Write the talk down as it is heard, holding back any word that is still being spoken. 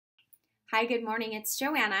Hi, good morning. It's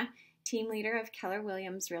Joanna, team leader of Keller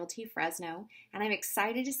Williams Realty Fresno, and I'm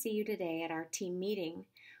excited to see you today at our team meeting.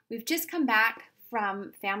 We've just come back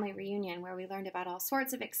from family reunion where we learned about all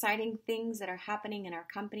sorts of exciting things that are happening in our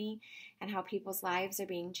company and how people's lives are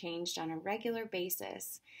being changed on a regular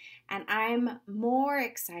basis. And I'm more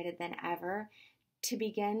excited than ever to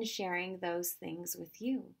begin sharing those things with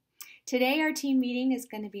you. Today our team meeting is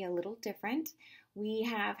going to be a little different. We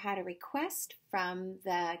have had a request from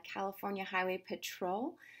the California Highway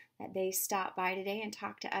Patrol that they stop by today and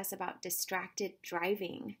talk to us about distracted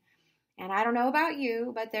driving. And I don't know about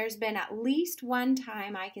you, but there's been at least one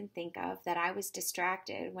time I can think of that I was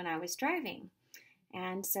distracted when I was driving.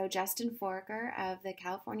 And so Justin Forker of the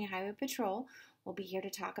California Highway Patrol will be here to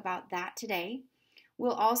talk about that today.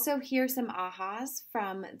 We'll also hear some ahas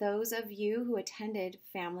from those of you who attended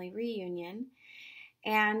family reunion.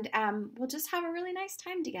 And we'll just have a really nice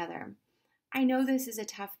time together. I know this is a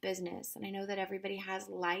tough business, and I know that everybody has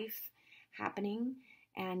life happening,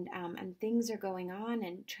 and things are going on,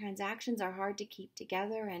 and transactions are hard to keep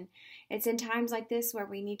together. And it's in times like this where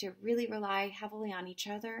we need to really rely heavily on each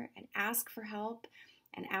other and ask for help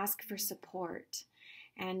and ask for support.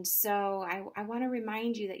 And so I want to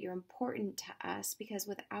remind you that you're important to us, because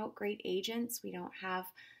without great agents, we don't have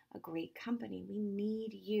a great company. We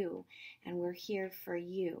need you, and we're here for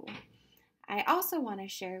you. I also want to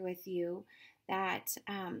share with you that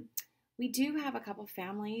we do have a couple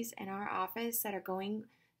families in our office that are going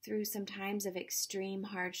through some times of extreme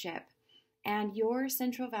hardship, and your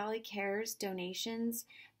Central Valley Cares donations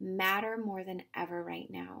matter more than ever right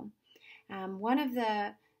now. One of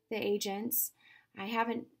the agents I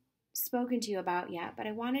haven't spoken to you about yet, but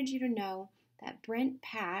I wanted you to know that Brent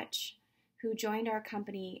Patch, who joined our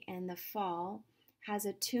company in the fall, has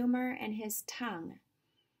a tumor in his tongue.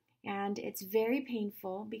 And it's very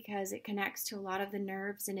painful because it connects to a lot of the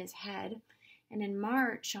nerves in his head. And in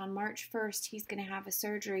March, on March 1st, he's going to have a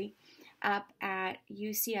surgery up at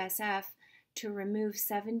UCSF to remove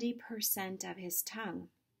 70% of his tongue.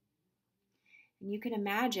 And you can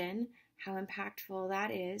imagine how impactful that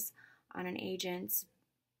is on an agent's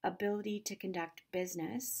ability to conduct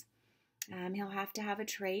business. He'll have to have a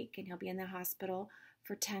trach, and he'll be in the hospital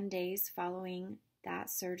for 10 days following that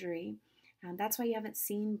surgery. That's why you haven't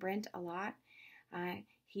seen Brent a lot.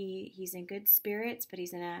 He's in good spirits, but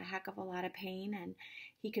he's in a heck of a lot of pain, and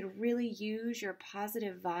he could really use your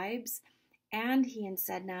positive vibes, and he and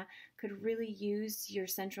Sedna could really use your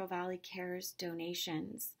Central Valley Cares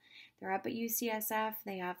donations. They're up at UCSF.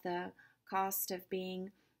 They have the cost of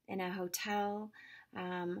being in a hotel,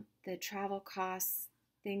 the travel costs,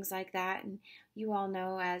 things like that. And you all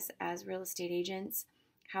know as real estate agents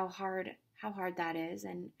how hard that is,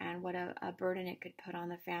 and what a burden it could put on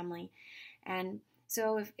the family. And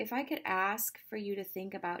so if I could ask for you to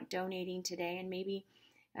think about donating today, and maybe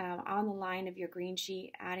on the line of your green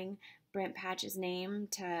sheet adding Brent Patch's name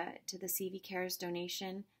to the CV Cares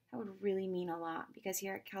donation, that would really mean a lot, because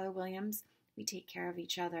here at Keller Williams we take care of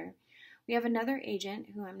each other. We have another agent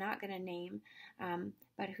who I'm not going to name,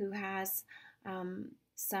 but who has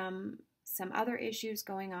some other issues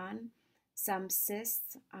going on, some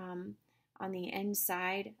cysts on the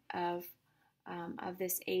inside of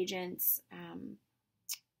this agent's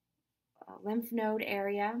lymph node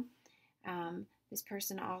area. This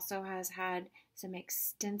person also has had some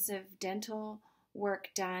extensive dental work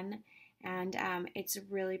done, and it's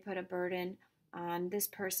really put a burden on this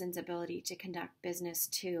person's ability to conduct business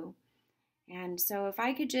too. And so if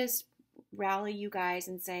I could just rally you guys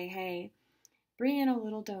and say, hey, bring in a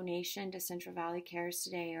little donation to Central Valley Cares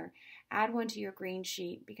today, or add one to your green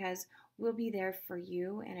sheet, because we'll be there for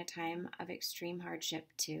you in a time of extreme hardship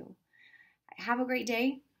too. Have a great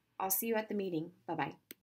day. I'll see you at the meeting. Bye-bye.